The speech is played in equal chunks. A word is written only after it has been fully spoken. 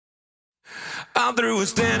I'm through with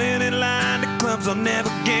standing in line. The clubs I'll never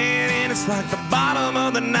get in. It's like the bottom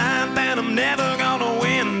of the ninth, and I'm never gonna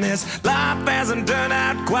win this. Life hasn't turned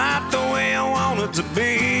out quite the way I want it to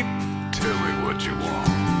be. Tell me what you want.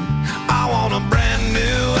 I want a brand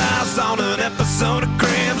new house on an episode of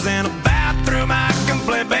Cribs, and a bathroom I can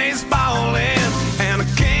play baseball in, and a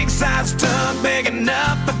king-size tub big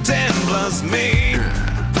enough for 10 plus me.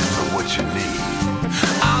 So what you need?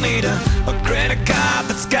 I'll need a credit card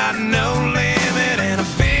that's got no limit, and a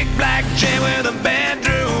big black jet with a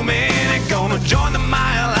bedroom in it. Gonna join the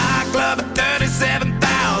Mile High Club at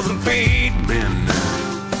 37,000 feet. Been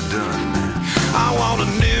done. I want a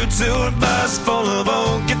new tour bus full of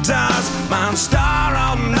old guitars, mine star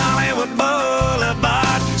on Hollywood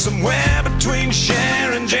Boulevard. Somewhere between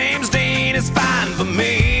Cher and James Dean is fine for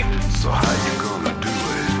me. So how you gonna do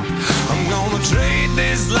it? I'm gonna trade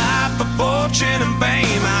this life for fortune and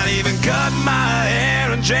fame. I'd even cut my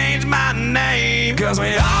hair and change my name, 'cause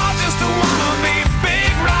we all just wanna be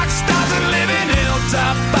big rock stars and live in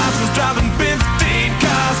hilltop bosses, driving 15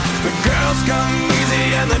 cars. The girls come easy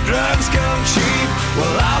and the drugs come cheap.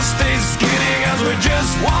 Well, I'll stay skinny 'cause we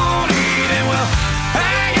just won't eat, and we'll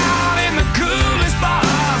hang out in the coolest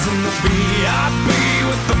bars and the VIP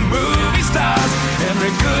with the movie stars.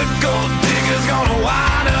 Every good gold digger's gonna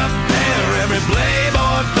wind up there, every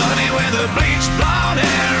playboy bunny with a bleached blonde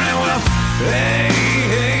hair. And well, hey,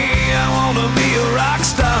 hey, I wanna be a rock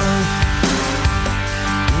star.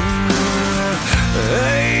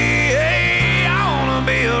 Hey, hey, I wanna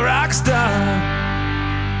be a rock star.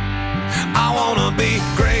 I wanna be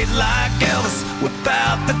great like Elvis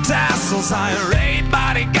without the tassels. Hire 8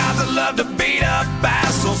 bodyguards that love to beat up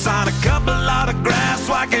assholes. Sign a couple autographs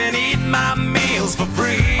so I can eat my meals for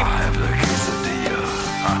free. I have the quesadilla.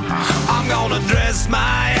 I'm gonna dress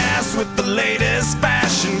my ass with the latest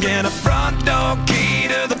fashion, get a front door key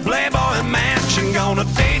to the Playboy mansion. Gonna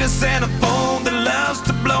date a Santa phone that loves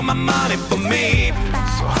to blow my money for me.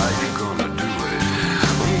 So how you gonna do it?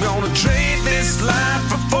 I'm gonna trade this life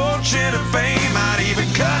for fortune and fame. I'd even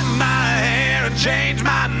cut my hair and change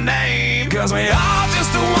my name, 'cause we all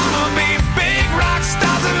just wanna be big rock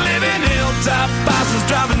stars and live in hilltop bosses,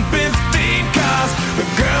 driving 15 cars. The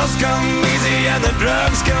girls come easy and the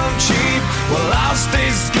drugs come cheap. Well, I'll stay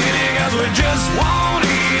skinny 'cause we just won't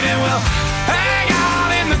eat, and we'll hang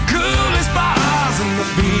out in the coolest bars and the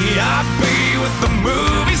VIP with the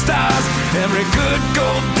movie stars. Every good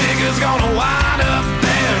gold digger's gonna wind up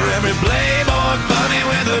there, every playboy bunny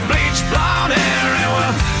with a bleached blonde hair. And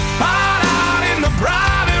we'll hide out in the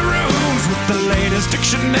private rooms with the latest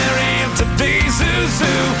dictionary of today's who's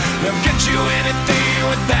who. They'll get you anything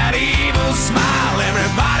with that evil smile.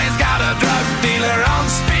 Everybody's got a drug dealer on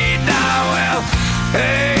speed dial. Well,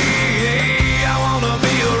 hey, hey, I wanna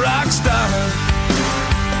be a rock star.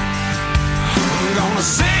 I'm gonna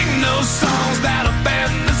sing those songs that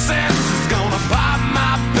offend the senses. Gonna pop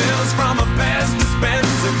my pills from a Pez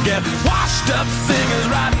dispenser. Get washed up singers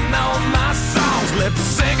writing all my songs. Lip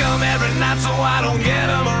sync them every night so I don't get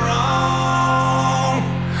them wrong.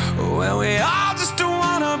 Well, we all just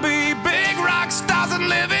wanna be big rock stars and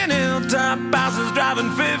live in hilltop houses,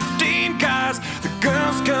 driving 15 cars. The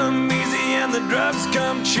girls come easy and the drugs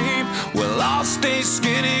come cheap. We'll all stay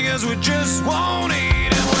skinny 'cause we just won't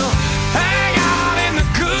eat, and we'll hang out in the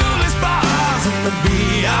coolest bars and the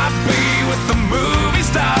VIP with the movie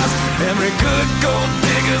stars. Every good gold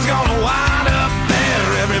digger's gonna wind up there,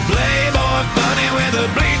 every playboy bunny with a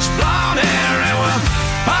bleached blonde hair. And we'll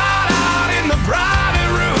hide out in the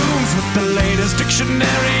private rooms with the latest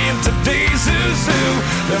dictionary of today's who's who.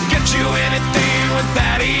 They'll get you anything with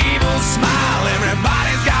that evil smile.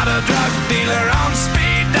 Everybody's got a drug dealer on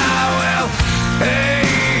speed dial. Well, hey,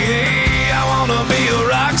 hey, I wanna be a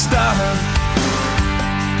rock star.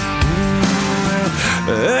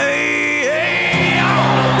 Hey, hey, I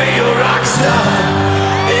wanna be a rock star.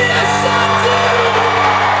 Yes, I do.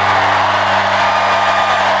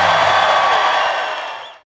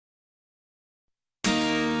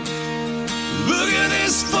 Look at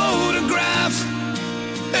this photograph.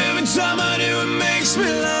 Every time I do it makes me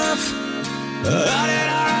laugh. How did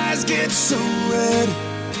our eyes get so red?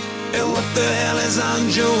 And what the hell is on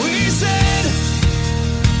Joey's head?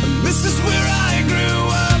 This is where I grew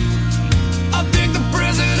up. I think the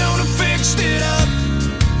president fixed it up.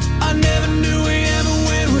 I never knew we ever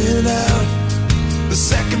went without. The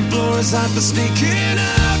second floor is hot for sneaking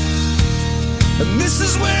out. And this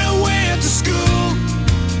is where I went to school.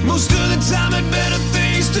 Most of the time had better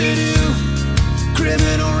things to do.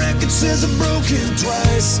 Criminal record says I'm broken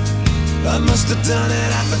twice. I must have done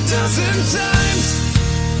it half a dozen times.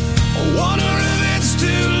 I wonder if it's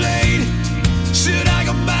too late. Should I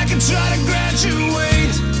go back and try to graduate?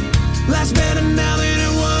 fluctuate. Life's better now than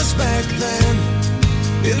it was back then.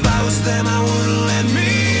 If I was them, I wouldn't let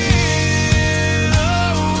me in.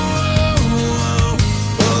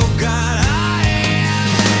 Oh God,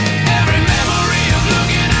 every memory of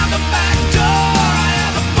looking out the back door. I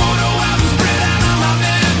have a photo album spread out on my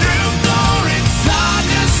bedroom floor. It's hard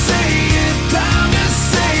to say it, time to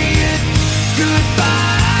say it.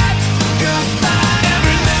 Goodbye, goodbye.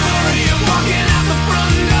 Every memory of walking out the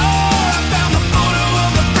front door. I found the photo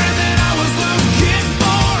of the friend that I was looking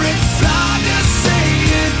for. It's hard to say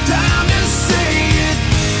it, time to say it.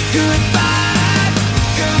 Goodbye,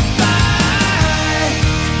 goodbye.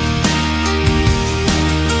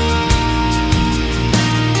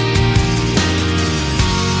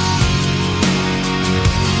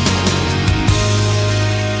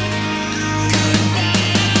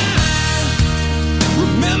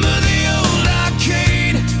 Remember the old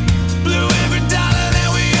arcade? Blew every dollar that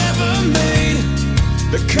we ever made.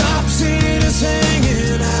 The cops seen us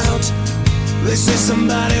hanging out. They say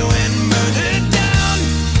somebody went and burned it down.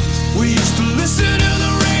 We used to listen to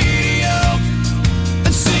the radio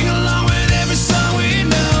and sing along with every song we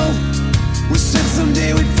know. We said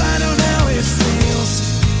someday we'd find out how it feels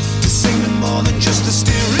to sing to more than just a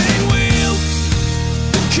steering wheel.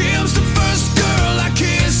 Kim's the first girl I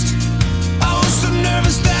kissed. I was so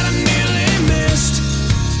nervous that I nearly missed.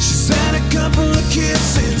 She's had a couple of kids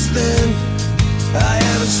since then. I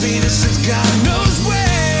haven't seen her since God knows when.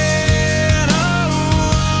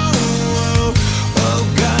 Oh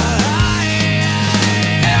God,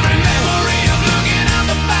 every memory of looking out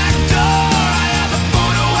the back door. I have a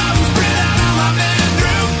photo album spread out on my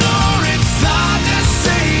bedroom floor. It's hard to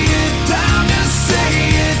say it, time to say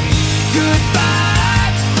it.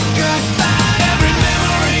 Goodbye, goodbye. Every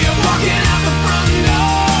memory of walking out the front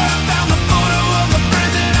door. I found the photo of the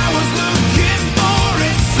friend that I was looking for.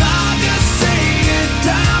 It's hard to say it,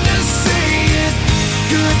 time to say it.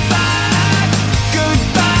 Goodbye,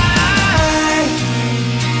 goodbye.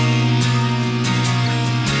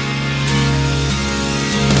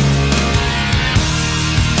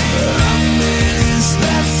 I miss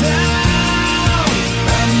that town.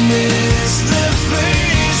 I miss the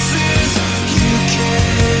faces you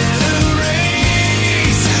can't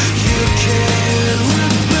erase, you can't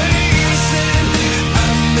replace it. I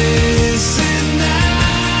miss it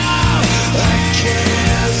now. I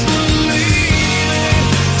can't believe it.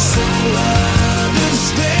 So hard to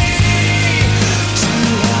stay, too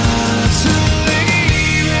hard to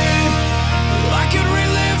leave it. I could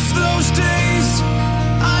relive those days.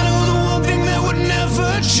 I know the one thing that would never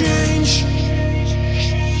change.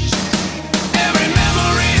 Every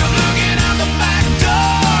memory of looking out the back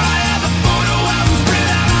door. I have a photo album spread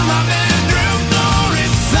out on my bedroom floor.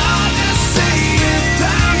 It's hard to say it,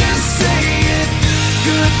 time to say it.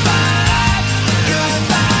 Goodbye,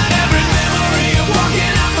 goodbye. Every memory of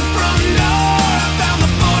walking out the front door. I found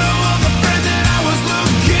the photo of the friend that I was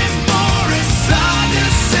looking for. It's hard to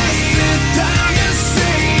say it, time to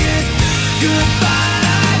say it.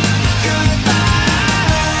 Goodbye, goodbye.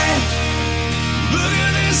 Look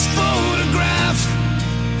at this photograph.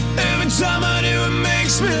 Every time I do, it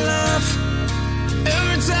makes me laugh.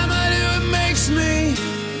 Every time I do, it makes me.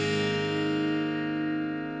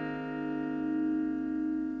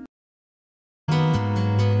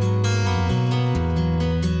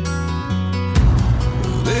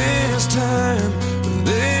 This time,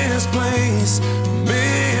 this place,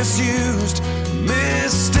 misused,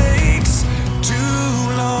 mistakes, too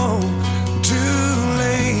long, too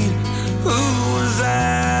late. Who was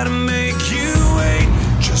I to make you wait?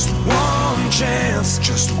 Just one chance,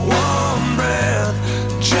 just one breath,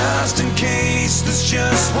 just in case there's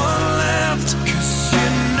just one left. 'Cause you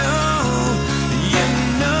know, you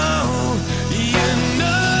know, you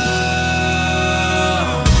know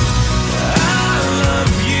I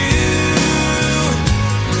love you.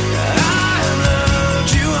 I loved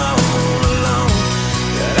you all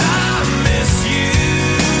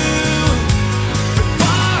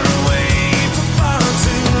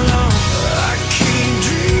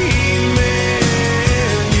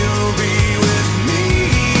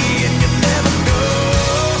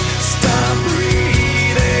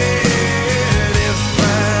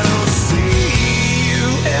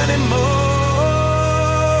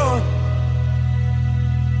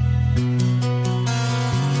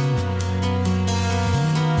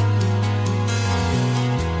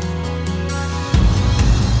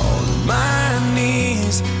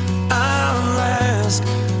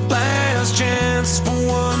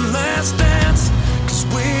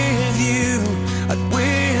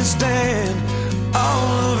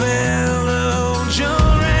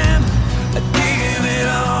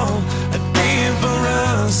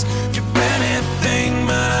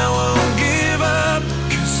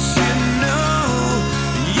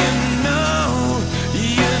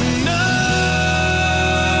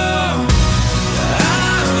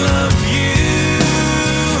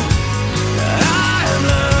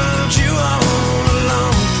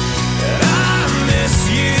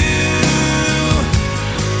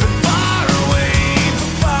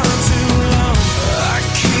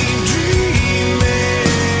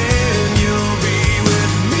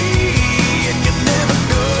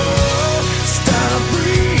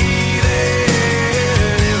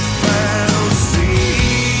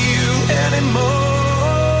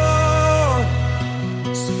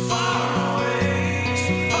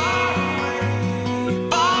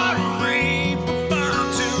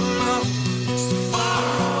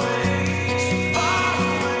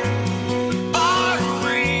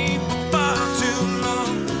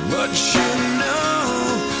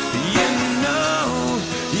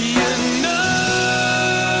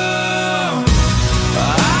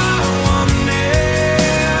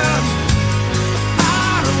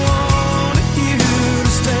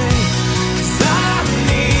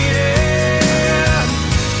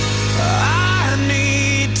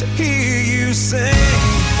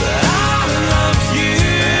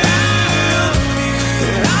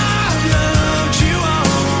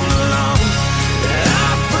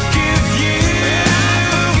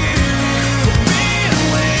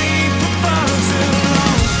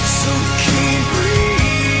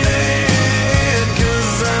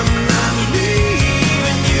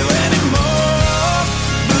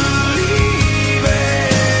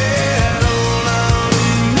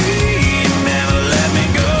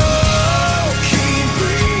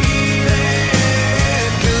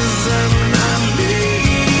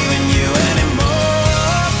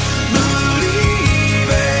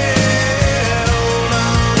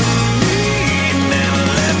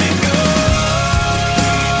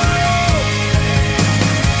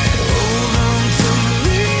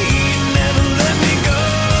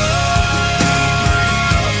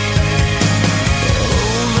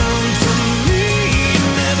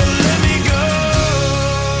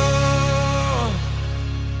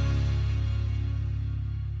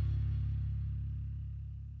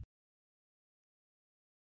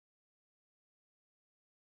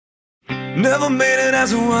Never made it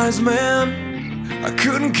as a wise man. I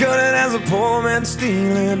couldn't cut it as a poor man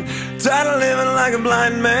stealing. Tired of living like a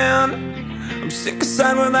blind man. I'm sick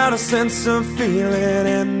aside without a sense of feeling.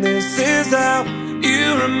 And this is how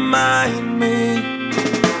you remind me.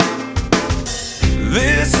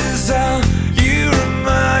 This is how you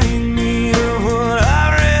remind me of what I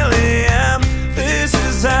really am. This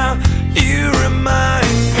is how you remind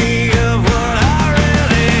me of what I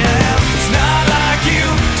really am. It's not like you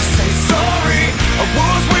to say sorry. I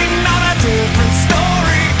was waiting on a different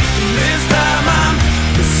story. And this time I'm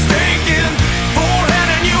mistaken for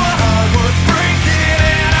handing you a heart worth breaking.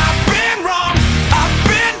 And I've been wrong, I've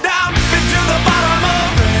been down, been to the bottom of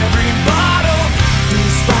every bottle.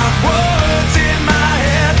 These 5 words in my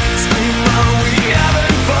head scream, are we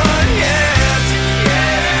having fun yet?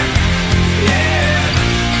 Yeah, yeah,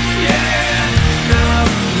 yeah, no,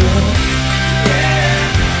 no. Yeah,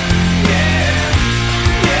 yeah,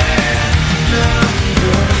 yeah, no,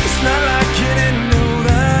 no. It's not like you didn't know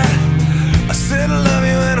that I said I love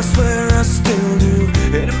you and I swear I still do.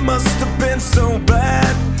 And it must have been so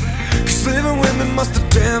bad, 'cause living with me must have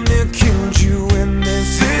damn near killed you. And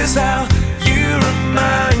this is how you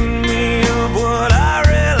remind me of what I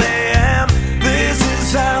really am. This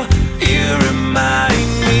is how you remind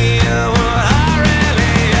me of what I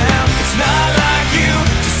really am. It's not like you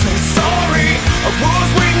to say sorry. I was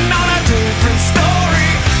waiting on a different story.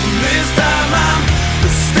 And this time I'm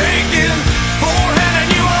mistaken for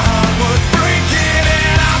handing you a heart worth breaking.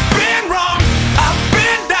 And I've been wrong, I've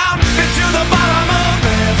been down, been to the bottom of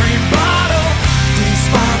every bottle. These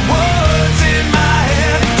 5 words in my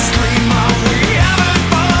head scream, are we having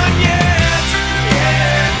fun yet?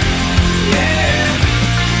 Yeah, yeah,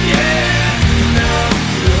 yeah, no,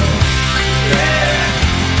 no. Yeah,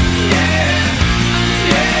 yeah,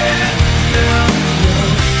 yeah, no, no.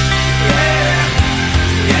 Yeah,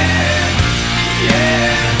 yeah,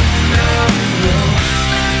 yeah, no, no.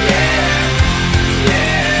 Yeah,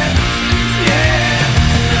 yeah, yeah,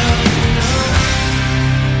 no, no.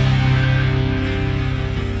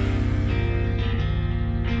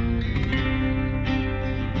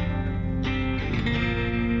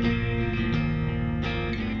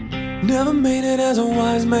 Never made it as a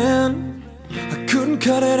wise man. I couldn't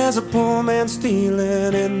cut it as a poor man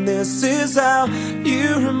stealing. And this is how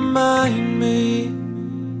you remind me.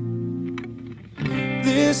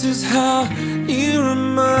 This is how you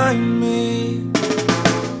remind me.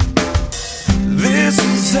 This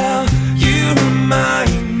is how you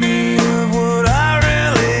remind me of what I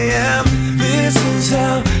really am. This is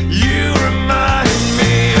how you remind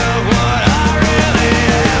me of what I really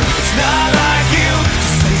am. It's not like you to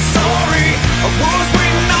say sorry. I was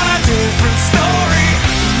waiting on a different story.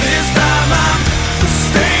 This time I'm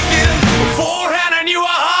mistaken for handing you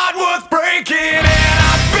a heart worth breaking. And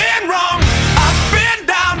I've been wrong, I've been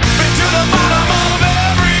down, been to the bottom of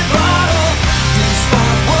every bottle. These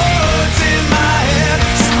 5 words in my head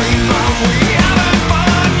scream, are we having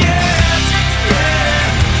fun yet? Yeah,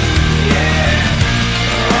 yeah,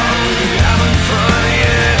 are we having fun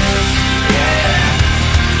yet? Yeah,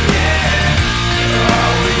 yeah,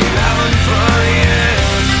 are we having fun yet?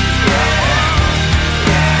 Yeah,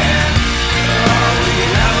 yeah, are we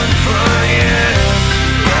having fun yet?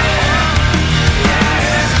 Yeah,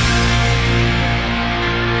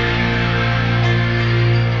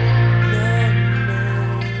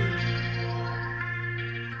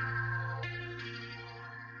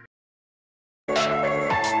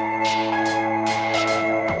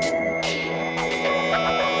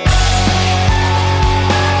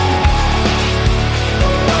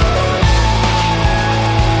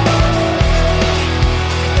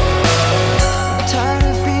 Tired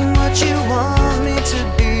of being what you want me to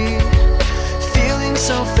be, feeling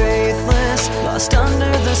so faithless, lost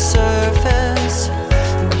under the surface.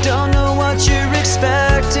 Don't know what you're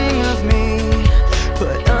expecting of me,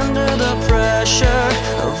 put under the pressure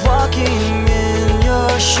of walking in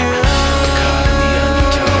your shoes.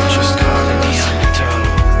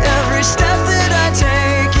 Every step that I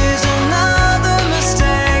take is another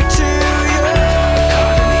mistake to you.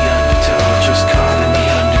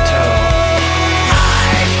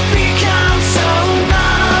 I've become so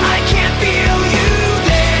numb, I can't feel you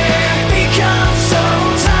there. Become so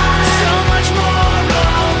tired, so much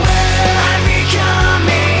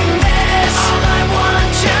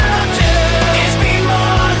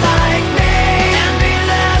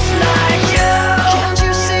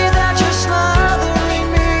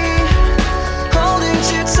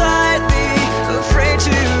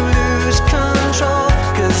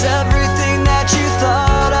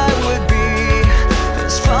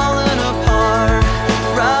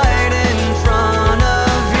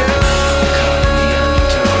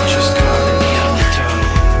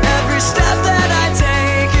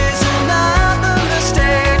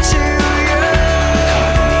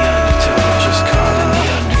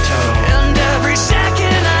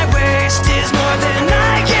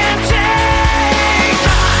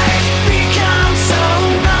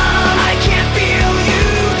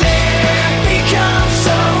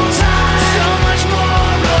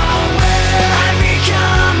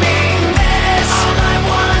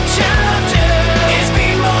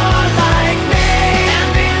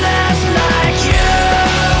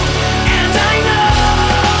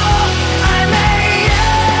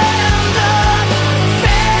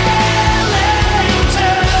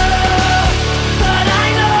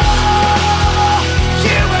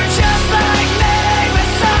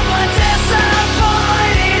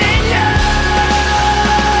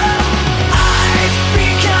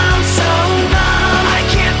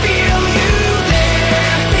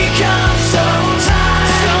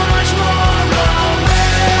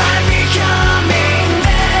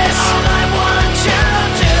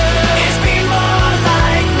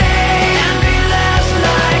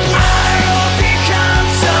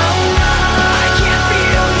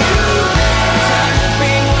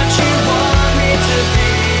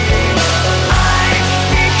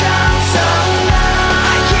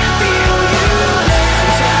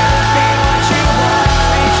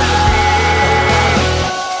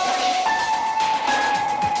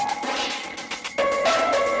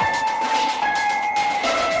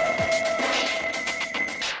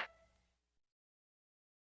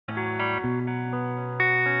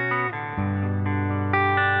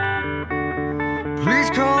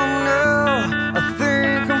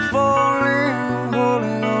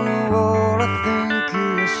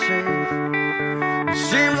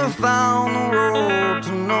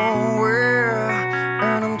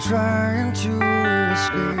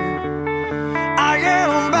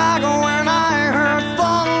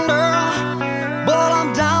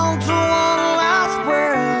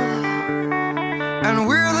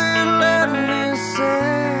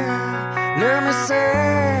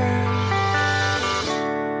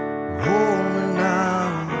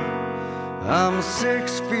I'm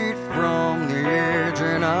 6 feet from the edge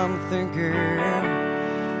and I'm thinking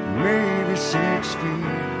maybe 6 feet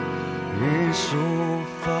ain't so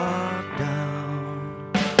far down.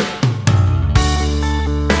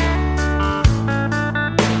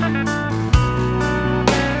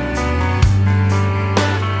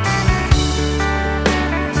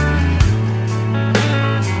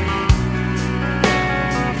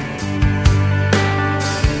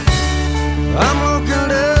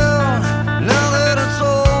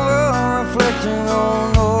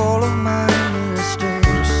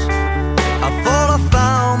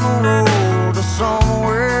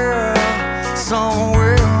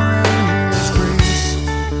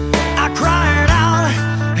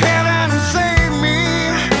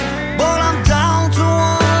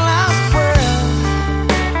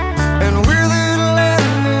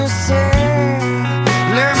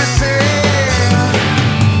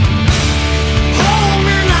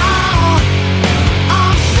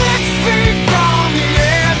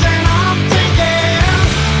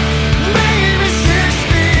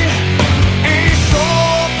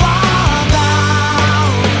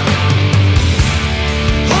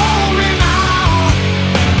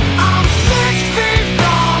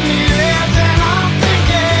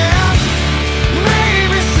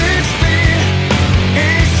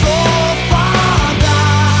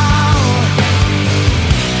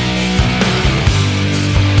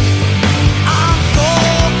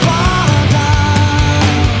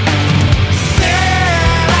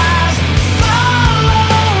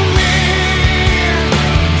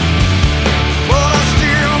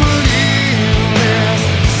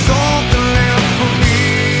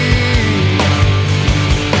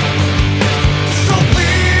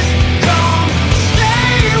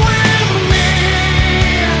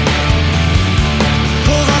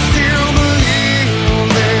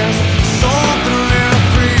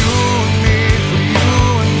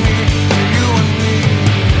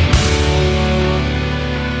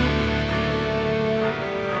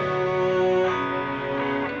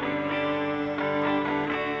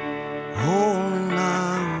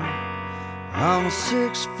 I'm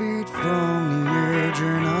 6 feet from the edge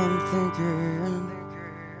and I'm thinking,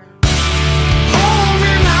 hold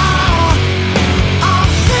me now. I'm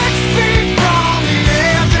 6 feet from the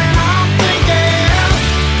edge and I'm thinking,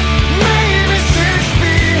 maybe 6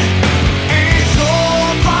 feet ain't so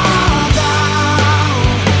far down.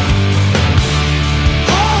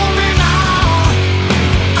 Hold me now.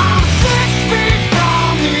 I'm 6 feet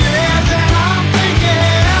from the edge and I'm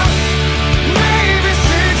thinking, maybe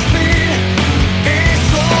 6 feet ain't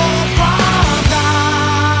so far down.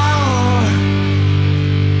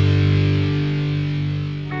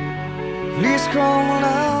 Please come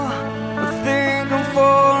now, I think I'm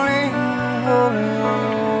falling, holding on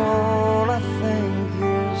to all I think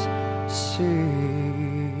is safe.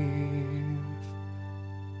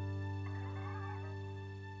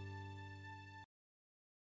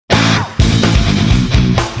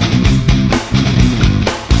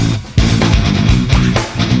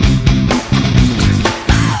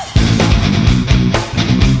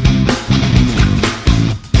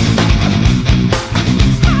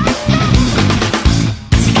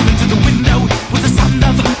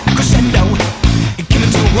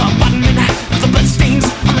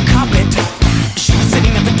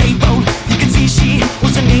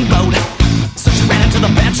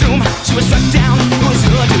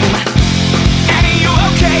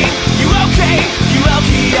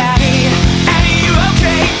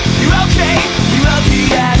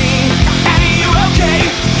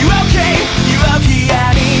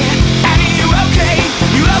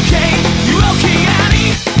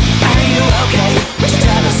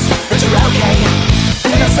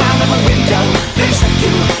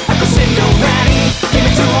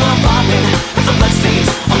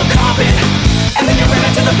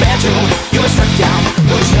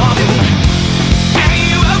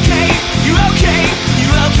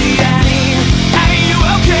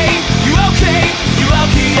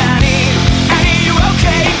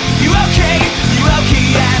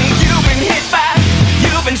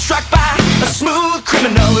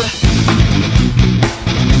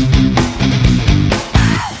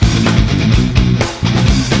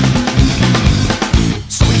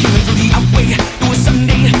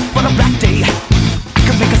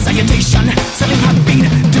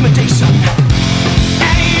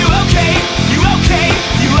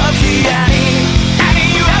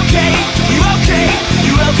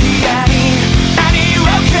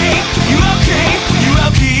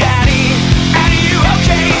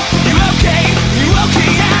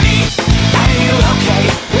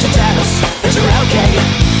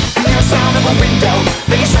 Window,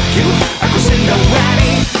 they can shock you, I crescendo.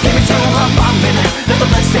 up on me, left the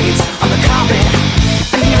bloodstains on the carpet.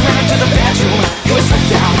 And you ran into the bedroom, you were slipped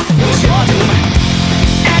down, it was your doom.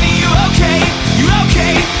 Annie, you okay? You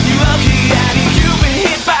okay? You okay, Annie? You've been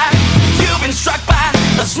hit by, you've been struck by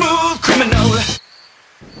a smooth criminal.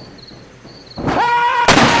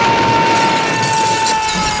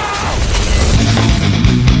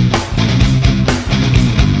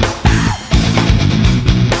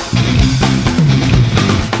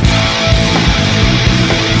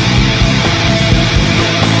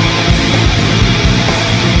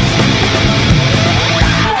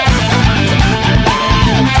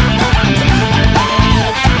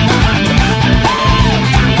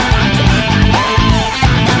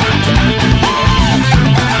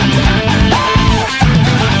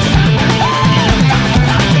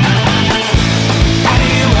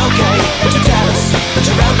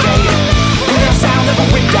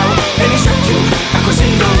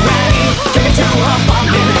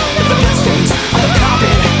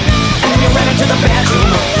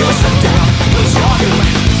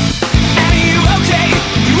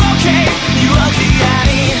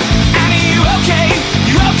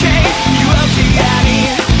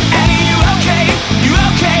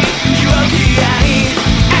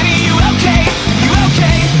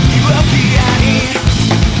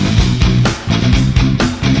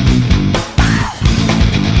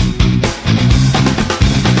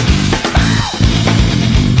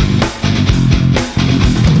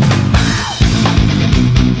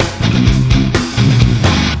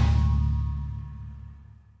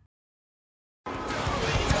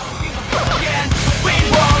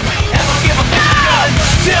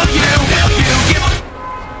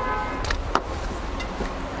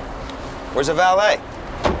 Where's the valet?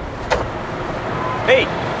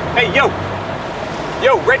 Hey, yo!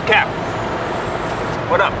 Yo, red cap!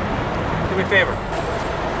 What up? Do me a favor.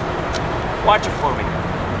 Watch it for me.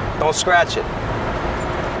 Don't scratch it.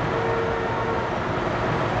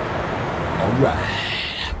 All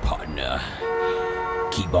right, partner.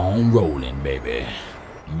 Keep on rolling, baby.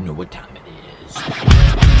 You know what time it is.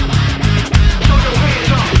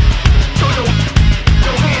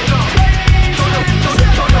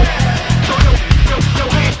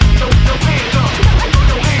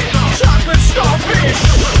 Chocolate starfish.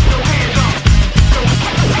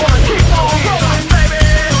 Wanna keep on rolling, baby.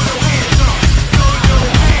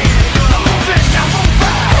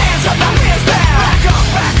 Hands up, now hands down. Back up,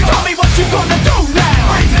 back up. Tell me what you gonna do now.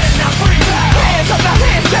 Breathe in, now breathe out. Hands up, now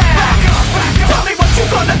hands down. Back up, back up. Tell me what you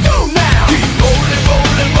gonna do now. Keep rolling,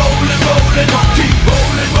 rolling, rolling, rolling. Keep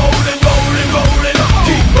rolling, rolling, rolling, rolling.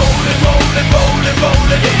 Keep rolling, rolling, rolling,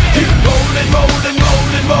 rolling. Keep rolling, rolling,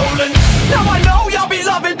 rolling, rolling. Now I know y'all be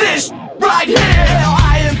loving this right here.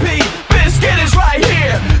 L-I-M-P, Biscuit is right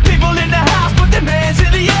here. People in the house, put them hands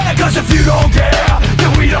in the air. Cause if you don't care,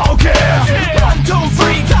 then we don't care. 1, 2,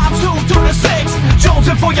 3 times 2 to the 6.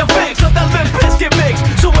 Jonesing for your fix of the Limp Biscuit mix.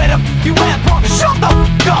 So where the f you at, punk? Shut the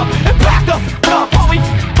f up and back the f up while we f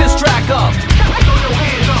this track up. Throw your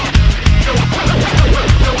hands up. Throw your hands up.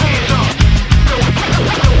 Throw your hands up. Throw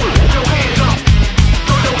your hands up.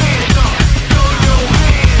 Throw your hands up.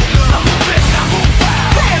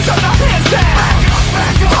 Hands up, now hands down. Back up,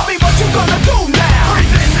 back up. Tell me what you gonna do now.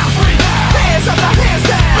 Breathe in, now breathe out. Hands up, now hands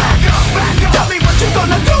down. Back up, back up. Tell me what you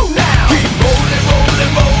gonna do now. Keep rolling,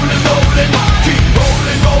 rolling, rolling, rolling. Keep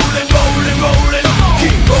rolling, rolling, rolling, rolling.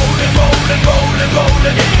 Keep rolling, rolling, rolling,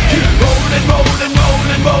 rolling. Keep rolling, rolling,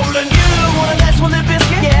 rolling, rolling. You wanna mess with Limp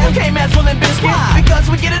Biscuit? Yeah, you can't mess with Limp Biscuit. Why? Because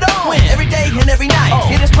we get it on every day and every night.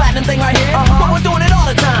 Hear this platinum thing right here? But we're doing it all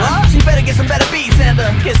the time. So you better get some better beats and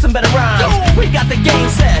get some better rhymes. We got the game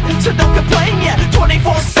set, so don't complain yet.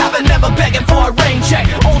 24/7, never begging for a rain check.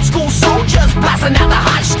 Old school soldiers blasting out the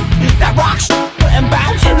hot shit. That rock shit and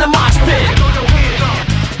bounce in the mosh pit.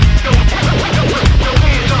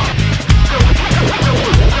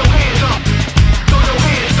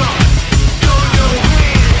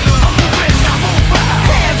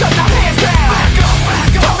 Hands up, now hands down. Back up,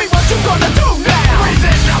 back up. Tell me what you gonna do now. Breathe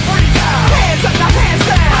in, now breathe out. Hands up, now hands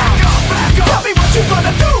down. Back up, back up. Tell me what you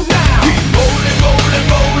gonna do now. Keep rolling, rolling,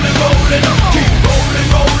 rolling, rolling. Keep rolling,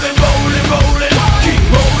 rolling, rolling, rolling. Keep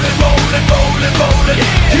rolling, rolling, rolling,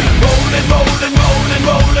 rolling.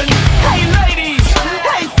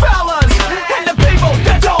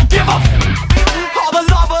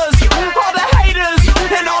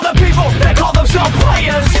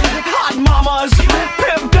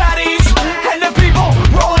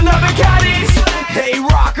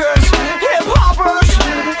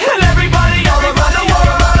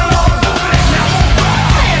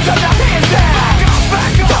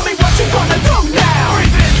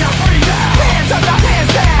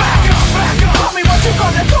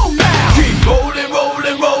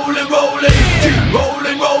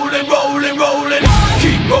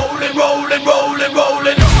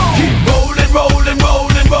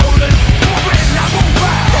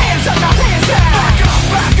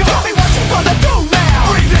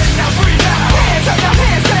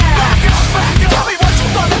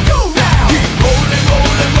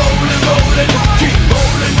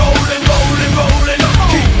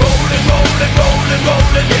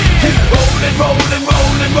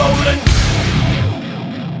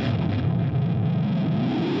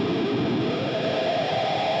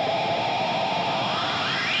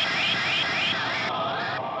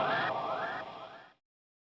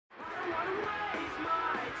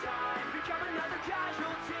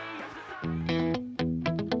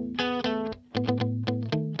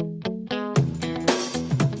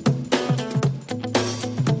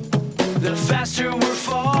 faster we're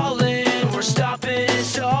falling. We're stopping and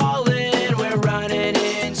stalling. We're running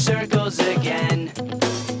in circles again.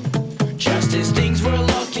 Just as things were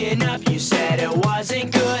looking up, you said it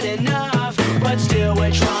wasn't good enough, but still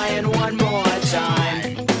we're trying one more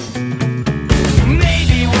time.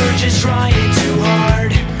 Maybe we're just trying too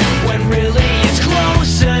hard, when really it's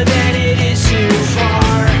closer than it is too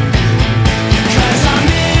far. 'Cause I'm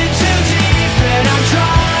in too deep and I'm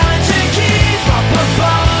trying to keep up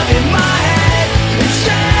above in my head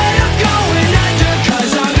instead of going under.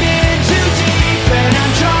 'Cause I'm in too deep and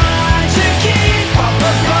I'm trying to keep up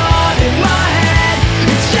above in my head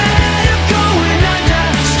instead of going under.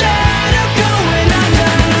 Instead of going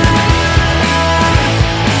under.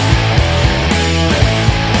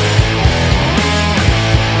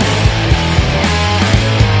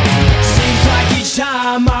 Seems like each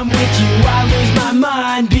time I'm with you I lose my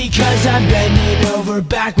mind, because I'm bending over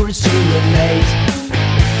backwards to relate.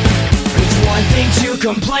 It's one thing to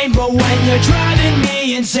complain, but when you're driving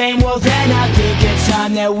me insane, well then I think it's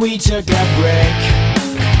time that we took a break.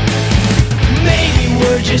 Maybe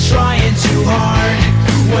we're just trying too hard,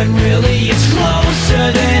 when really it's closer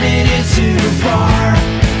than it is too far.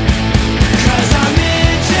 'Cause I'm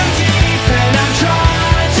in too deep and I'm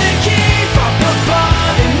trying to keep up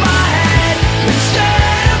above in my head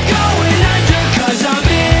instead of going under. 'Cause I'm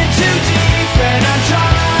in too deep and I'm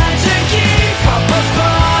trying to keep up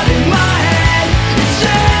above in my head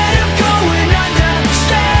instead of going under.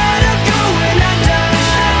 Instead of going under.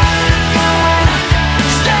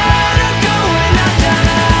 Instead of going under.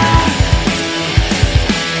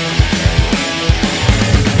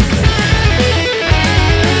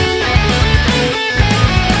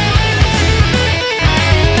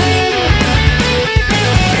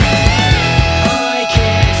 I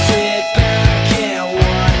can't sit back and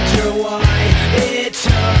wonder why it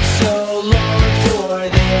took so long for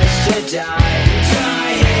this to die.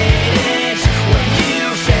 I hate it when you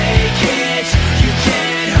fake it. You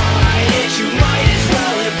can't hide it, you might as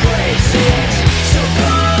well embrace it. So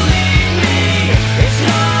believe me, it's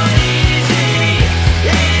not easy.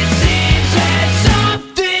 It seems that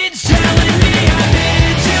something's telling me I'm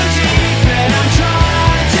in too deep and I'm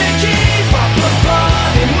trying to keep up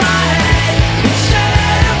above in my head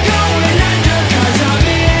instead of going under. 'Cause I'm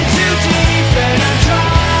in too deep and I'm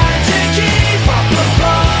trying to keep up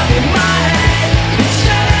above in my head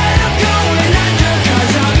instead of going under.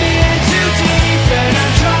 'Cause I'm in too deep and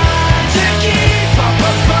I'm trying to keep up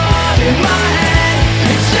above in my head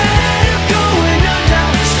instead of going under.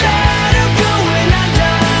 Instead of going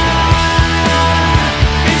under.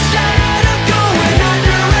 Instead of going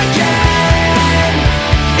under again.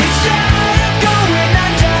 Instead of going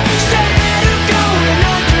under. Instead of going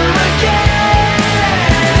under again.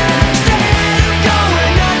 Instead of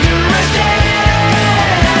going under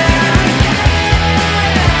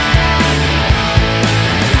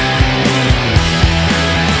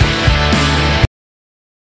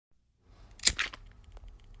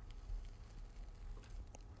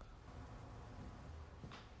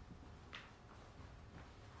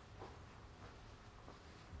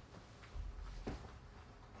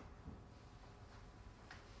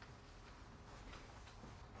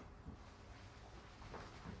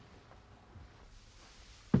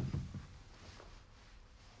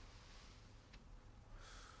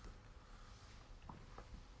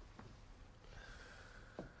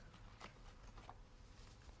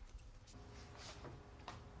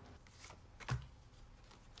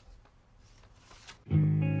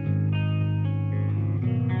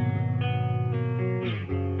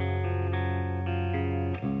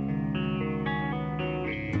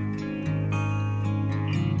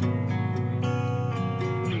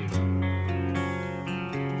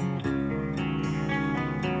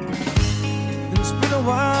It's been a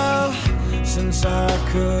while since I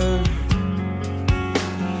could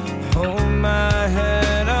hold my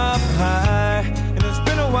head up high, and it's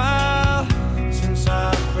been a while since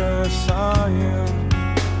I first saw you.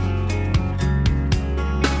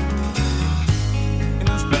 And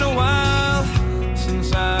it's been a while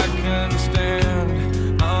since I can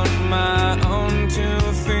stand on my own 2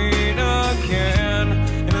 feet again.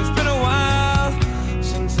 And it's been a while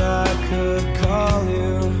since I could call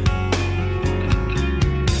you.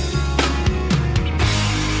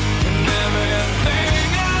 And everything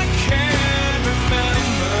I can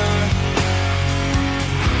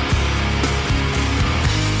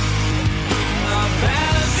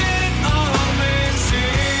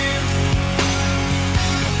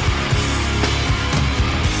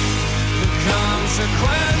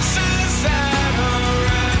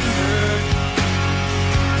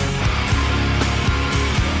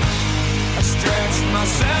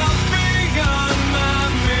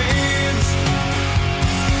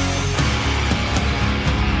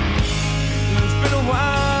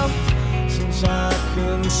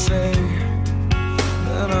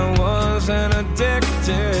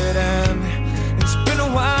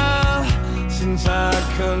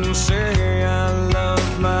can say I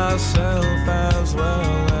love myself as well.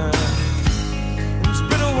 And it's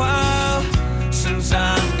been a while since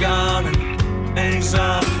I've gone and things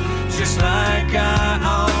up just like I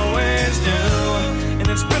always do. And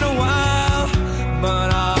it's been a while,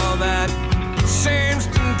 but all that seems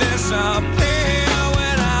to disappear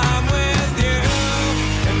when I'm with you.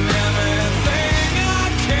 And everything I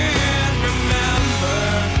can't remember,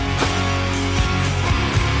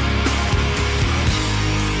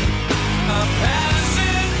 a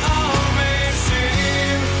passing all may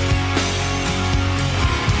seem.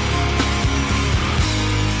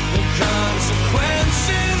 The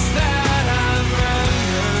consequences that I've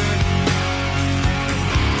rendered,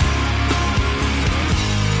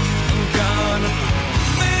 I'm gonna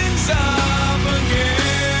things up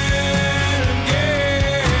again,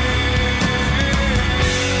 again.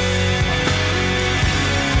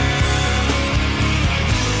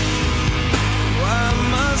 Why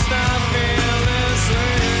must I feel this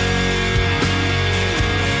way?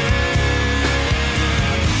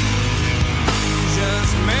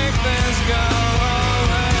 Just make this go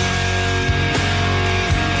away.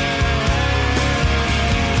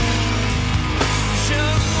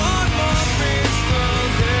 Just one more peaceful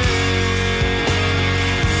day.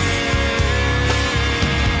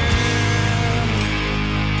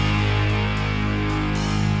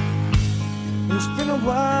 It's been a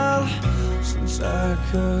while since I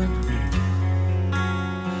could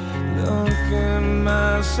look at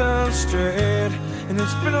myself straight. And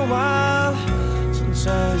it's been a while since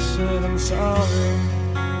I said I'm sorry.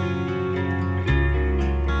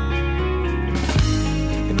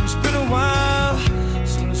 And it's been a while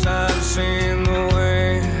since I've seen the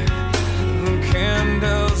way the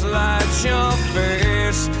candles light your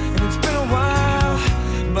face. And it's been a while,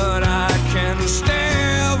 but I can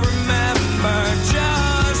still remember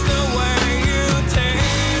just the way you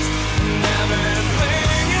taste. And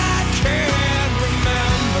everything I can't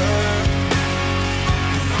remember,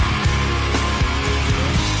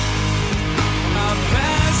 a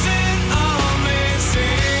passing all may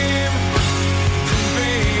seem to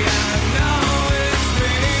be. I know it's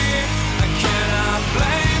me. I cannot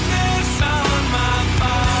blame this on my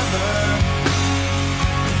father.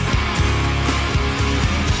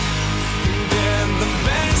 He did the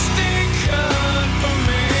best he could for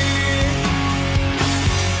me.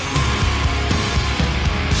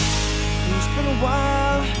 It's been a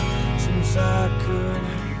while since I could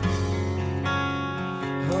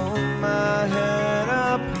hold my head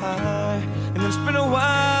up high. And it's been a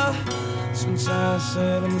while since I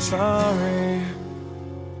said I'm sorry.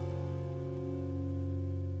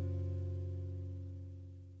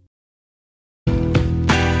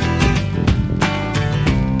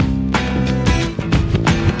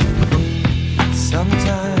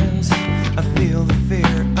 Sometimes I feel the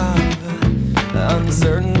fear of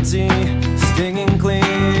uncertainty stinging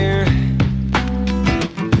clear.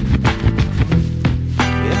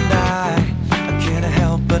 And I can't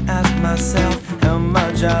help but ask myself how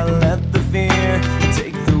much I let the fear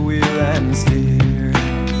take the wheel and steer.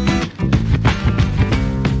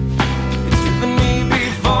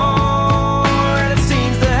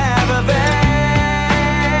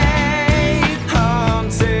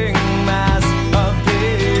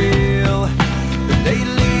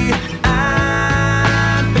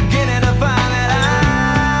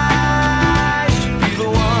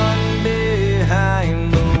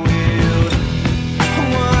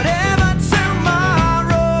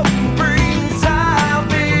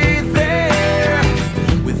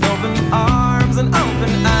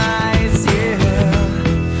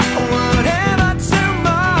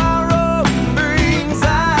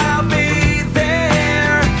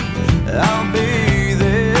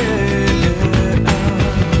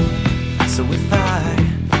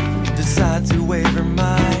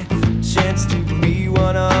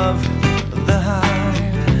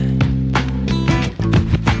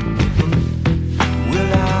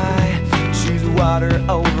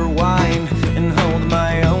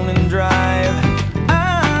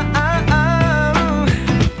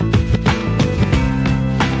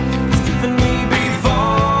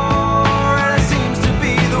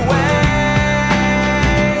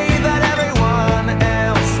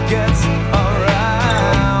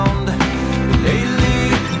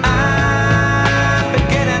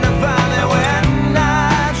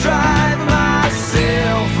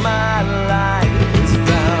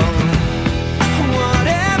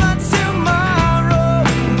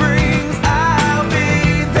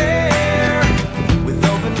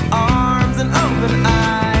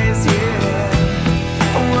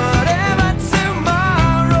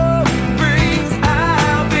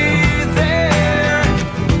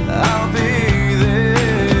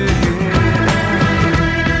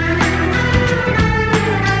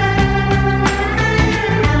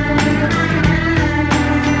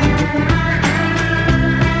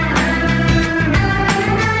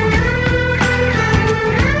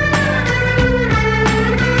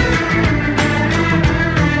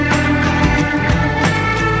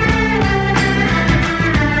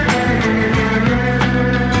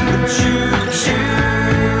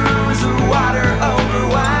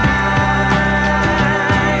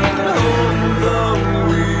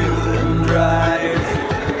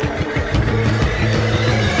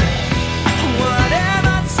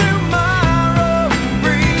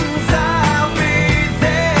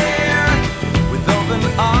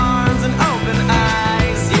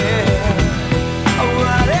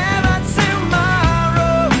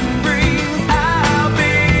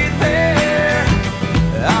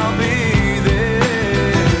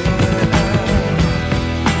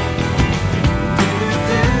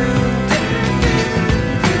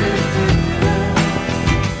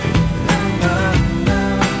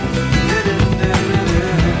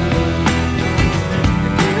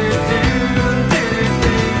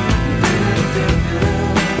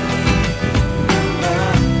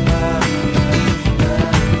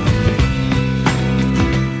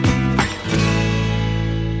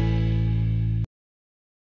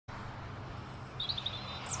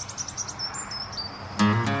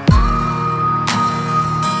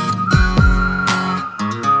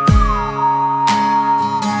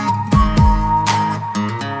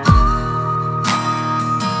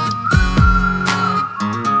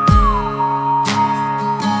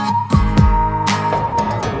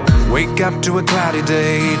 Wake up to a cloudy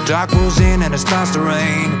day, dark rolls in and it starts to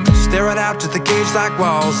rain. Staring out to the cage-like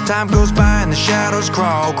walls, time goes by and the shadows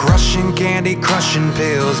crawl. Crushing candy, crushing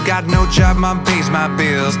pills, got no job, mom pays my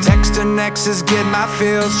bills. Texting exes, get my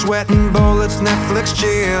fills, sweating bullets, Netflix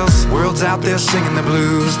chills. World's out there singing the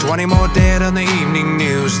blues, 20 more dead on the evening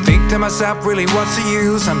news. Think to myself, really what's the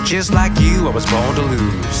use? I'm just like you, I was born to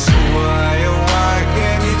lose. Why, oh why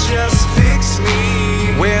can't you just fix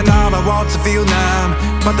me? When all I want's to feel numb,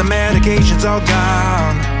 but the medication's all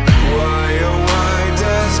gone. Why, oh why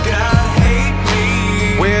does God hate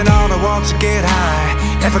me? When all I want's to get high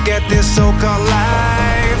and forget this so-called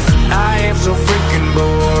life. I am so freaking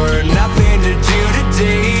bored, nothing to do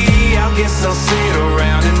today. I guess I'll sit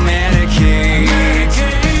around and medicate.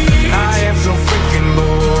 I am so freaking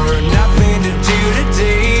bored, nothing to do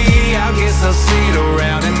today. I guess I'll sit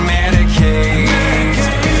around and medicate.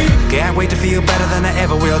 Can't wait to feel better than I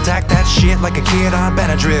ever will. Tack that shit like a kid on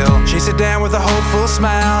Benadryl. Chase it down with a hopeful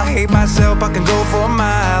smile. Hate myself, I can go for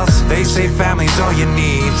miles. They say family's all you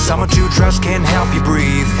need. Someone to trust can help you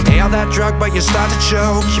breathe. Inhale that drug but you start to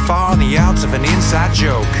choke. You fall on the outs of an inside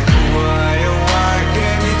joke. Why, oh why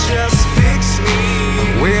can't you just fix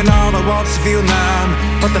me? When all I want's to feel numb,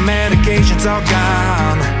 but the medication's all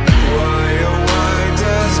gone. Why, oh why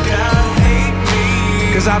does God hate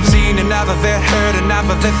me? Cause I've seen enough of it, heard enough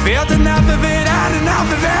of it, felt enough of it, had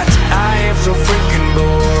enough of it. I am so freaking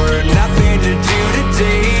bored, nothing to do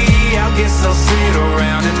today. I guess I'll sit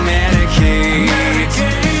around and medicate.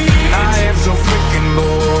 I am so freaking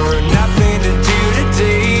bored, nothing to do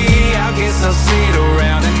today. I guess I'll sit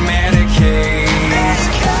around and medicate.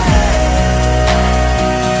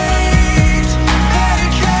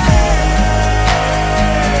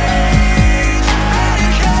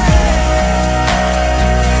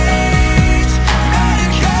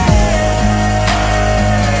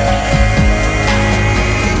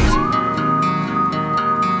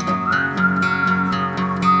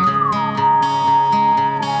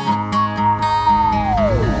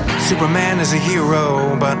 Superman is a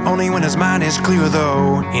hero, but only when his mind is clear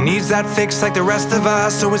though. He needs that fix like the rest of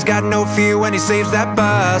us, so he's got no fear when he saves that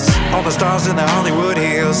bus. All the stars in the Hollywood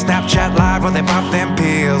Hills, Snapchat Live when they pop them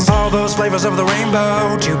pills. All those flavors of the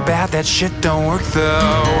rainbow, too bad that shit don't work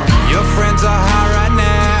though. Your friends are high right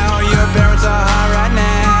now, your parents are high right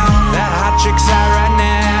now. That hot chick's high right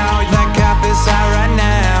now, that cop is high right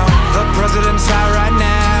now. The president's high right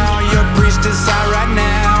now, your priest is high right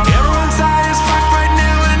now. Everyone's high as fuck right now.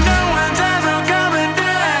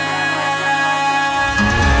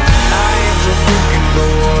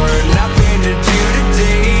 Bored, nothing to do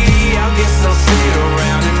today. I guess I'll sit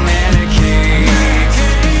around and medicate.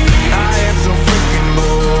 I am so freaking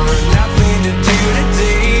bored, nothing to do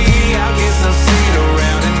today. I guess I'll sit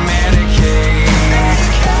around and medicate.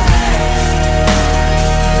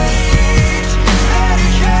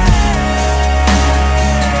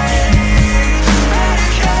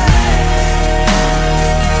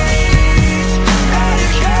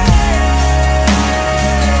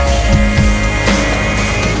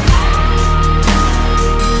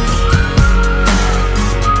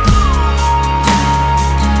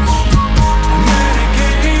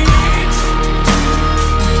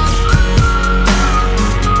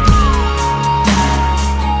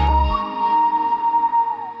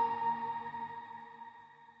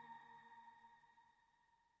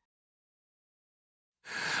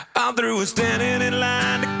 I'm through with standing in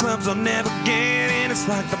line to clubs I'll never get in. It's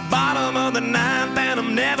like the bottom of the ninth and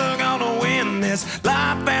I'm never gonna win this.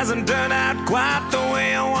 Life hasn't turned out quite the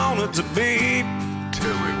way I want it to be.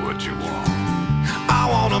 Tell me what you want. I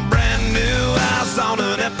want a brand new house on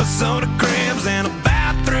an episode of Cribs, and a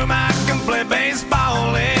bathroom I can play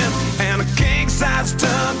baseball in, and a king-size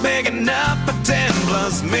tub big enough for 10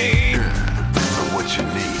 plus me. So what you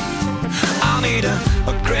need? I'll need a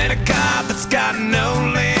credit card that's got no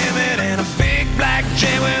limit, and a big black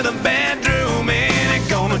jet with a bedroom in it.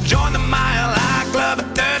 Gonna join the Mile High Club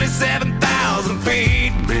at 37,000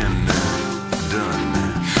 feet. Been done.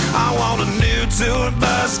 I want a new tour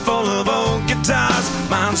bus full of old guitars,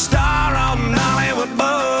 mine star on Hollywood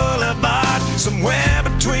Boulevard. Somewhere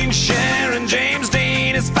between Cher and James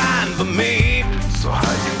Dean is fine for me. So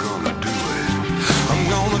how you gonna do it? I'm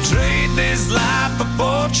gonna trade this life for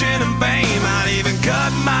fortune and fame. I'd even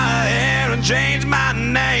cut my hair and change my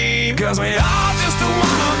name. Cause we all just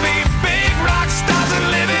wanna be big rock stars and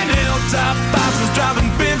live in hilltop houses, driving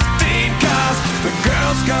 15 cars. The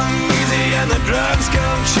girls come easy and the drugs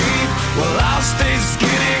come cheap. Well, I'll stay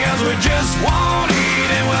skinny cause we just won't eat,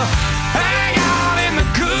 and we'll hang out in the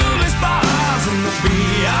coolest bars and the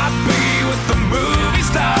VIP with the movie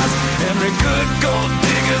stars. Every good gold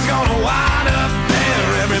digger's gonna wind up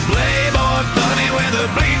there. Every place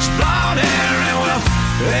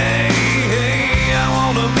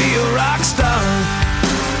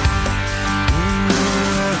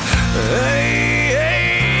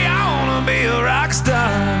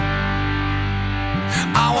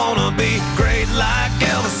I wanna be great like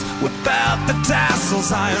Elvis without the tassels.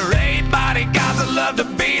 Hire 8 bodyguards that love to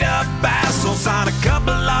beat up assholes. Sign a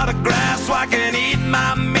couple autographs so I can eat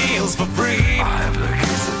my meals for free. I have the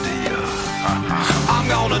quesadilla. I'm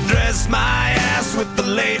gonna dress my ass with the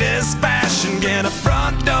latest fashion. Get a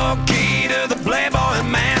front door key to the Playboy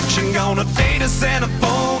mansion. Gonna date a Santa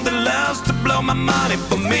phone that loves to blow my money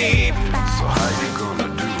for me. So how you gonna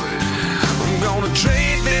do it? I'm gonna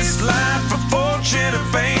trade this life for fortune and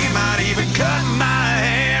fame. I'd even cut my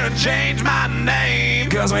hair and change my name.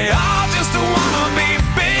 Cause we all just wanna be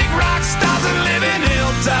big rock stars and live in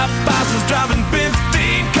hilltop houses, driving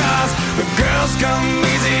 15 cars. The girls come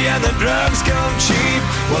easy and the drugs come cheap.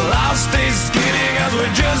 Well, I'll stay skinny cause we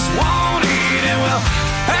just won't eat. And we'll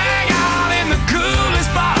hang out in the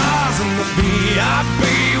coolest bars and the VIP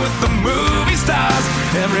with the movie stars.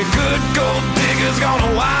 Every good gold digger's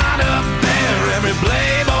gonna wind up there. Every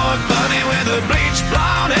playboy bunny with a bleached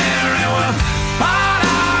blonde hair. And we'll hide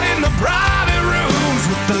out in the private rooms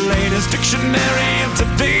with the latest dictionary of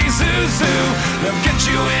today's zoo. They'll get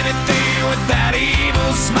you anything with that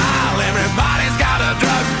evil smile. Everybody's got a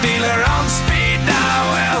drug dealer on speed dial.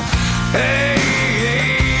 Well, hey,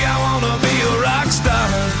 I wanna be a rock star.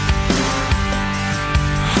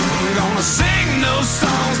 I'm gonna sing those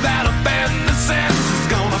songs that offend the senses.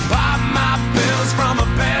 Gonna pop my pills from a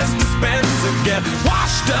Pez dispenser. Get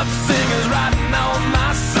washed up singers writing all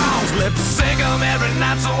my songs. Lip sync them every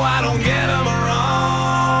night so I don't get them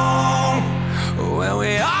wrong. Well,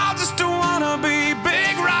 we all just wanna be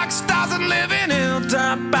big rock stars and live in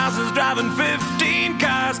hilltop houses, driving 15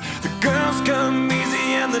 cars. The girls come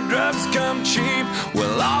easy and the drugs come cheap.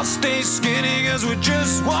 We'll all stay skinny cause we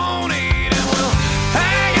just won't eat. And we'll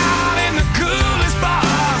hang out in the coolest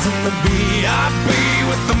bars and the VIP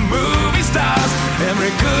with the movie stars.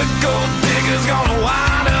 Every good gold digger's gonna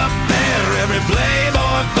wind up there. Every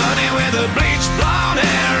playboy bunny with a bleached blonde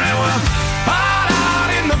hair. And we'll hide out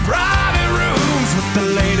in the private rooms with the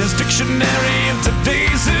latest dictionary of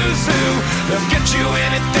today's zoo. They'll get you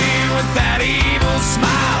anything with that evil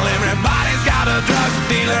smile. Everybody's got a drug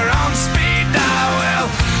dealer on speed dial. Well,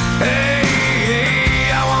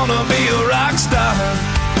 hey, I wanna be a rock star.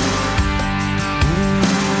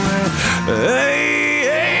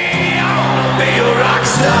 Hey, I wanna be a rock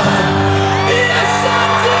star. Yes, I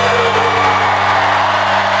do.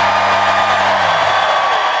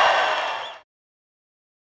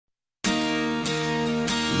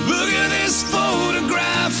 Look at this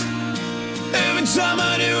photograph. Every time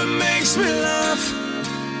I do it makes me laugh.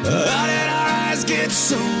 How did our eyes get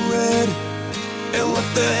so red? And what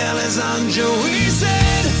the hell is on Joey's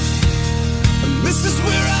head? This is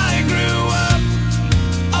where I grew up.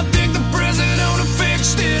 I think the president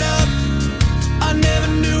fixed it up. I never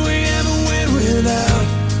knew we ever went without.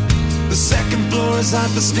 The second floor is hot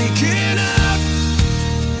for sneaking out.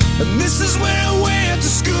 And this is where I went to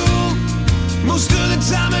school. Most of the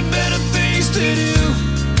time had better things to do.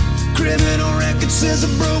 Criminal record says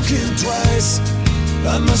I'm broken twice.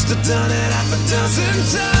 I must have done it half a dozen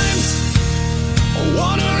times. I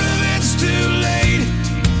wonder if it's too late.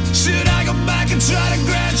 Should I go back and try to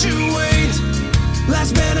graduate?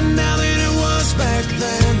 Life's better now than it was back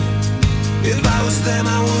then. If I was them,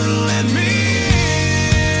 I wouldn't let me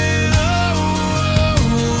in.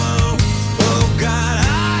 Oh, God,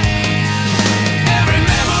 every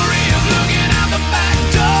memory of looking out the back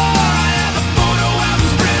door. I have a photo album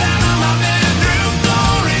spread out on my bedroom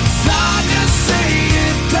floor. It's hard to say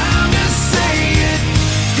it, time to say it.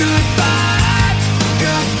 Goodbye,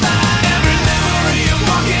 goodbye. Every memory of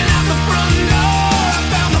walking out the front door. I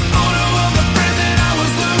found the photo of the friend that I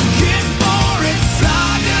was looking for. It's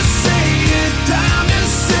hard to say it, time to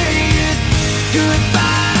say it.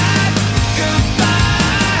 Goodbye, goodbye.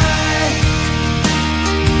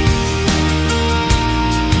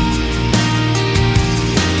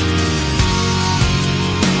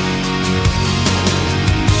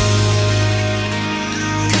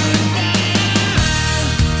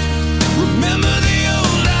 Remember the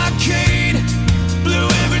old arcade? Blew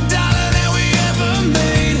every dollar that we ever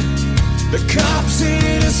made. The cops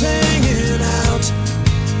seen us hanging out.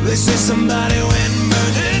 They say somebody went and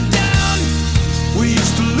burned it down. We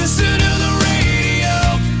used to listen to the radio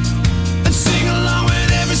and sing along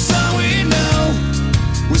with every song we know.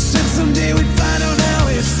 We said someday we'd find out how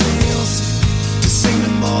it feels to sing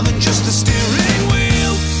to more than just a steering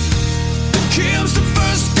wheel. Kim's the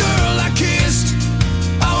first girl I kissed.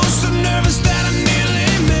 I was so nervous that I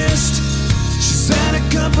nearly missed. She's had a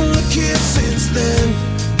couple of kids since then.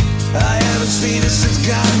 I haven't seen her since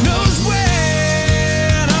God knows when.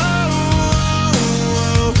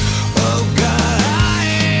 Oh, God,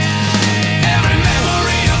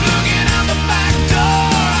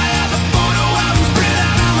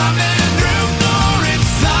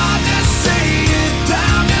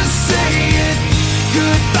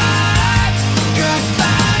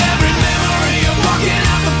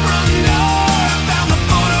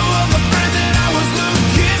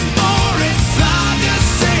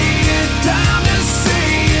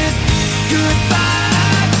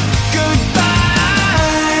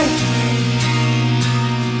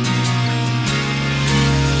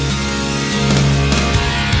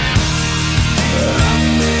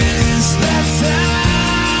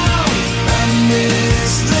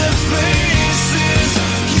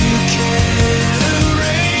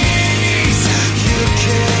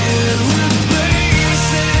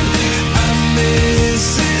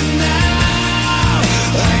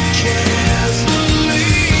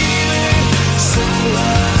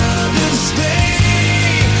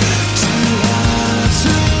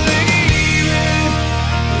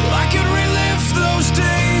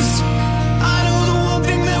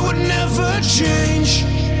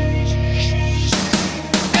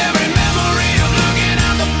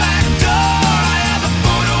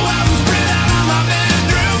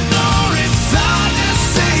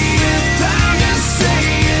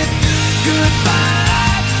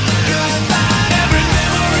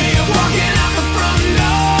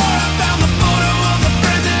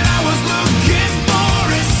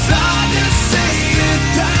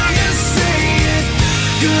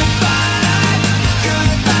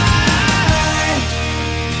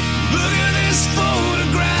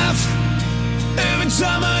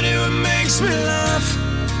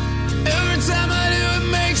 time I do, it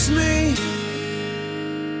makes me.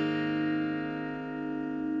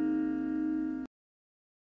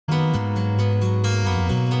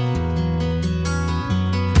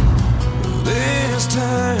 This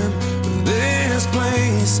time, this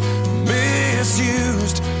place,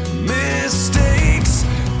 misused, mistakes,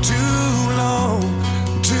 too long,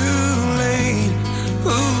 too late.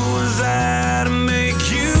 Who was I to make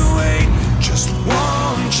you wait? Just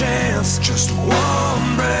one chance, just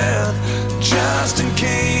one breath, just in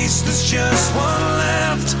case there's just one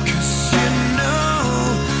left. 'Cause you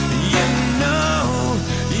know, you know,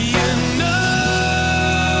 you know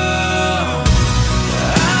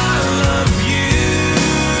I love you.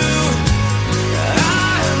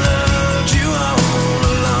 I loved you all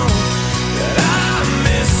along, but I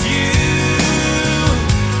miss you.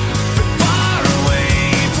 Been far away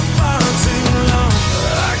for far too long.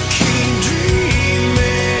 I keep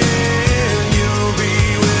dreaming you'll be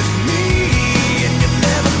with me, and you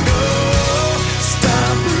never go.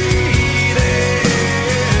 Stop breathing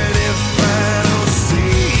if I don't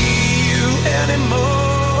see you anymore.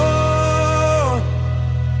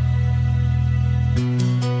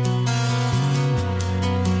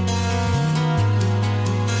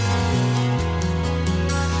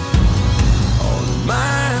 On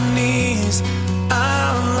my knees,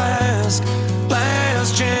 I'll ask last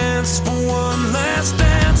chance for one last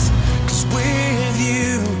dance. 'Cause with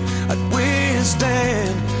you, I'd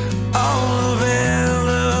withstand all of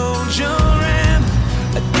illusion.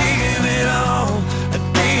 I'd give it all, I'd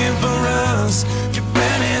give for us. Give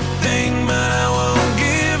anything, but I won't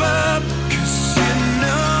give up. 'Cause you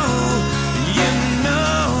know, you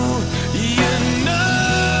know, you know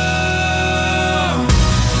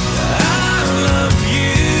I love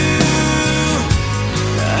you.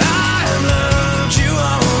 I loved you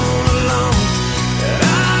all along, and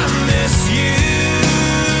I miss you.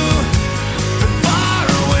 Been far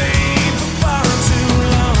away for far too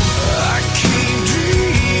long. I keep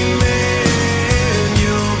dreaming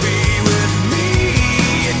you'll be with me,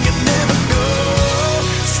 and you never go.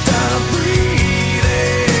 Stop breathing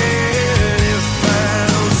if I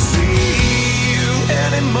don't see you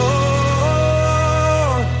anymore.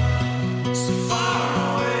 So far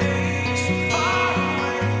away, so far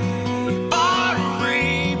away, far away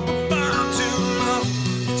for far too long.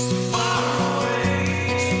 So far away,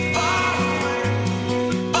 so far away,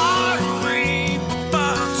 far away for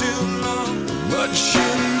far too long. But you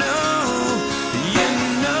know, you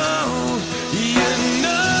know, you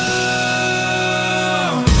know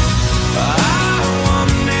I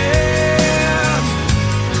wanted,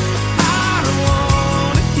 I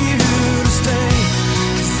wanted you to stay.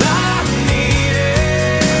 'Cause I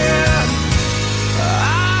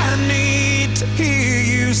need to hear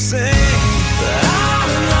you say that I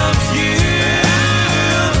love you.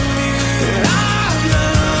 And I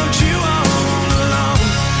loved you all along,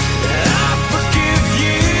 and I forgive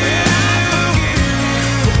you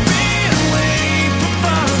for being away for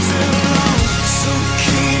far too long. So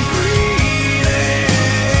keep breathing,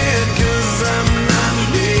 'cause I'm not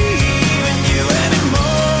leaving you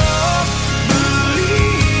anymore.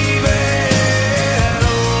 Believe it,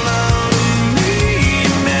 hold on to me,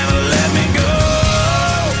 never let me go.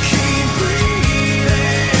 Keep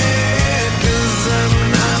breathing, 'cause I'm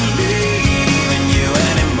not leaving you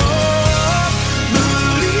anymore.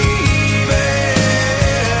 Believe it,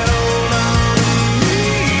 hold on to me,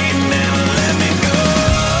 never let me go.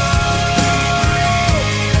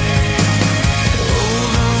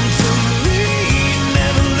 Hold on to me,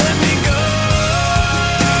 never let me go.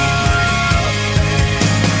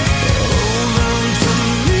 Hold on to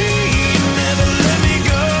me, never let me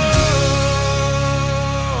go.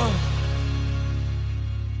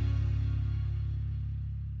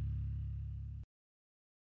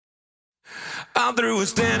 I'm through with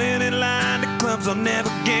standing in line to clubs I'll never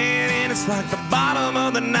get in. It's like the bottom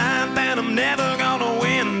of the ninth, and I'm never gonna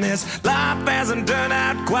win this. Life hasn't turned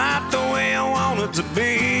out quite the way I want it to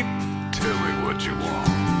be. Tell me what you want.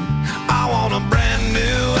 I want a brand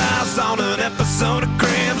new house on an episode of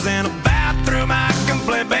Cribs, and a bathroom I can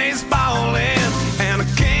play baseball in, and a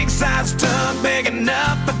king-size tub big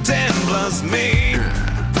enough for 10 plus me.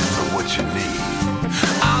 So what you need?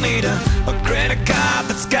 I'll need a credit card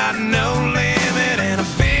that's got no limit, and a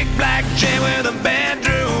big black jet with a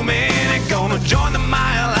bedroom in it. Gonna join the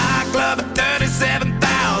Mile High Club at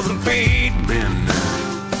 37,000 feet. Been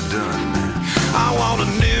done. I want a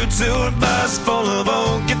new tour bus full of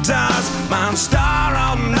old guitars, mine star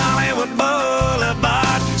on Hollywood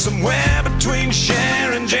Boulevard. Somewhere between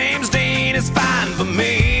Cher and James Dean is fine for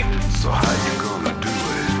me. So how you gonna do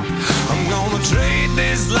it? I'm gonna trade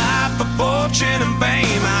this life for fortune and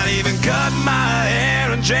fame. I'd even cut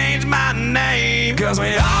change my name. Cause we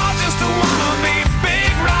all just wanna be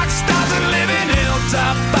big rock stars and live in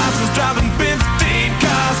hilltop houses, driving 15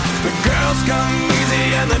 cars. The girls come easy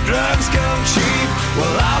and the drugs come cheap.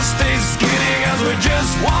 Well, I'll stay skinny cause we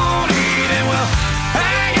just won't eat, and we'll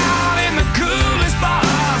hang out in the coolest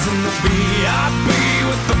bars in the VIP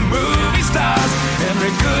with the movie stars.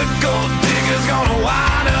 Every good gold digger's gonna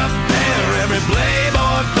wind up there. Every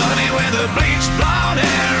playboy bunny with a bleached blonde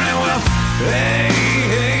hair. And well, hey,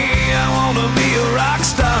 hey, I wanna be a rock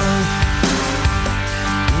star.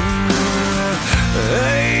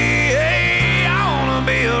 Hey, hey, I wanna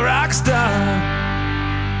be a rock star.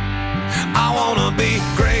 I wanna be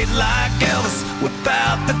great like Elvis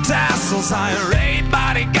without the tassels. Hire 8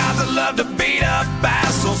 bodyguards that love to beat up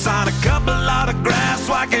assholes. Sign a couple autographs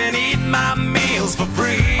so I can eat my meals for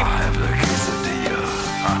free. I have the quesadilla.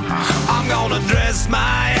 I'm gonna dress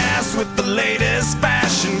my ass with the latest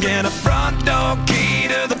fashion. Get a front door key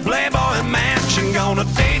to the Playboy mansion. Gonna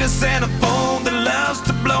date a Santa phone that loves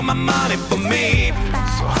to blow my money for me.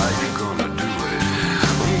 So how you gonna do it?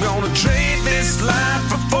 I'm gonna trade this life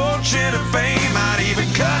for fortune and fame. I'd even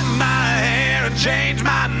cut my hair and change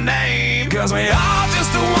my name. Cause we all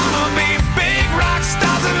just wanna be big rock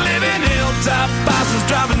stars and live in hilltop houses,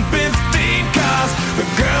 driving 15 cars. The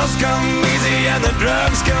girls come easy and the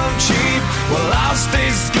drugs come cheap. Well, I'll stay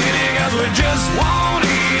skinny cause we just won't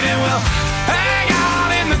eat, and we'll hang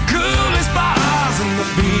out in the coolest bars in the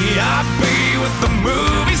VIP with the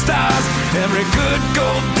movie stars. Every good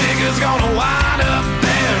gold digger's gonna wind up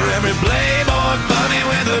there. Every playboy bunny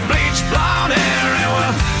with a bleached blonde hair. And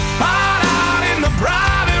we'll hide out in the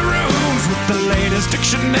private rooms with the latest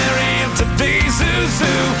dictionary of today's who's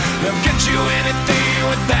who. They'll get you anything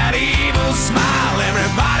with that evil smile.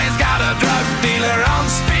 Everybody's got a drug dealer on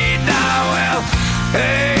speed dial. Well,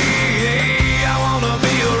 hey, hey, I wanna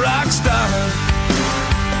be a rock star.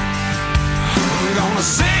 I'm gonna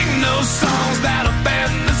sing those songs that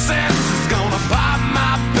offend the senses. Gonna pop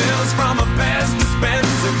my pills from a Pez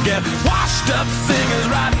dispenser. Get washed up singers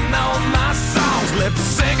writing all my songs. Lip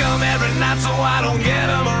sync them every night so I don't get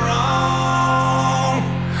them wrong.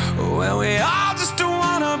 Well, we all just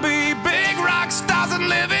wanna be big rock stars and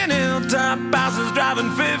live in hilltop houses, driving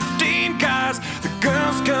 15 cars. The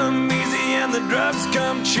girls come easy and the drugs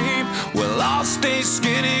come cheap. We'll all stay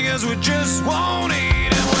skinny cause we just won't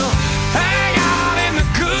eat, and we'll hang out in the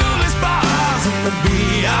coolest bars in the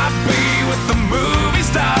VIP with the movie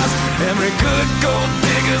stars. Every good gold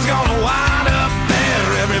digger's gonna wind up there.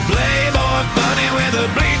 Every playboy bunny with a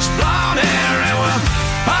bleached blonde hair. And we'll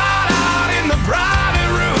hide out in the private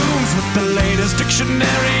rooms with the latest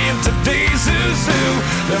dictionary of today's who's who.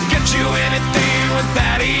 They'll get you anything with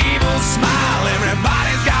that evil smile.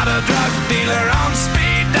 Everybody's got a drug dealer on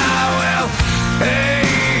speed dial. Well, hey,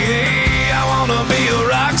 hey, I wanna be a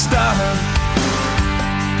rock star.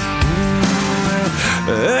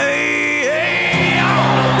 Hey.